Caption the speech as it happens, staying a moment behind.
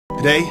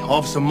Today,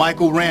 Officer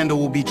Michael Randall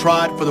will be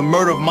tried for the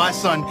murder of my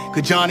son,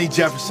 Kajani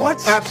Jefferson.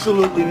 What?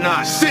 Absolutely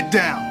not. Sit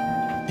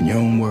down! In your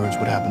own words,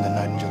 what happened that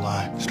night in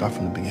July? Start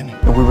from the beginning.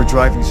 We were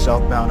driving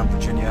southbound on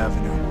Virginia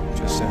Avenue,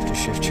 just after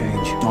shift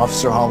change.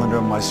 Officer Hollander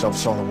and myself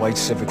saw the white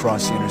Civic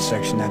cross the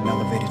intersection at an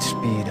elevated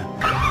speed.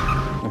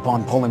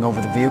 Upon pulling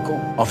over the vehicle,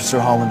 Officer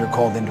Hollander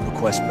called in to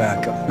request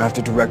backup.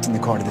 After directing the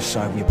car to the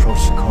side, we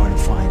approached the car to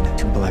find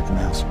two black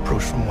males.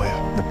 Approach from where?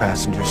 The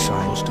passenger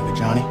side. Close to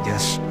Kajani?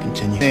 Yes.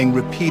 Continue. Saying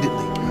repeatedly.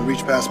 I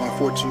reached past my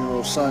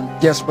 14-year-old son.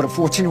 Yes, but a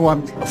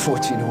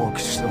 14-year-old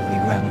could still be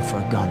grabbing for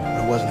a gun.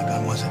 But it wasn't a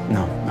gun, was it?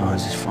 No, it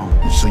was his phone.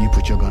 So you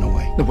put your gun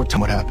away. No,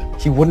 What happened?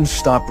 He wouldn't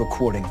stop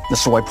recording,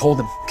 so I pulled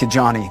him,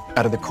 Kajani,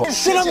 out of the car.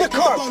 Sit on the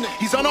car.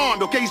 He's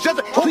unarmed, okay? He's just...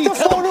 Put the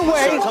phone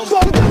away.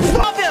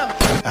 Stop him.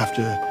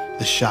 After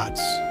the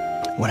shots,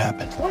 what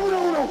happened?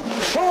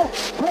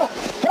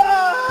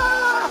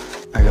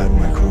 I got in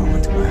my car and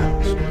went to my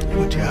house. You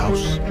went to your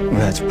house?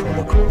 That's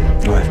protocol.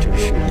 After a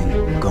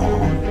shooting, go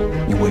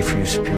home. You wait for your superior.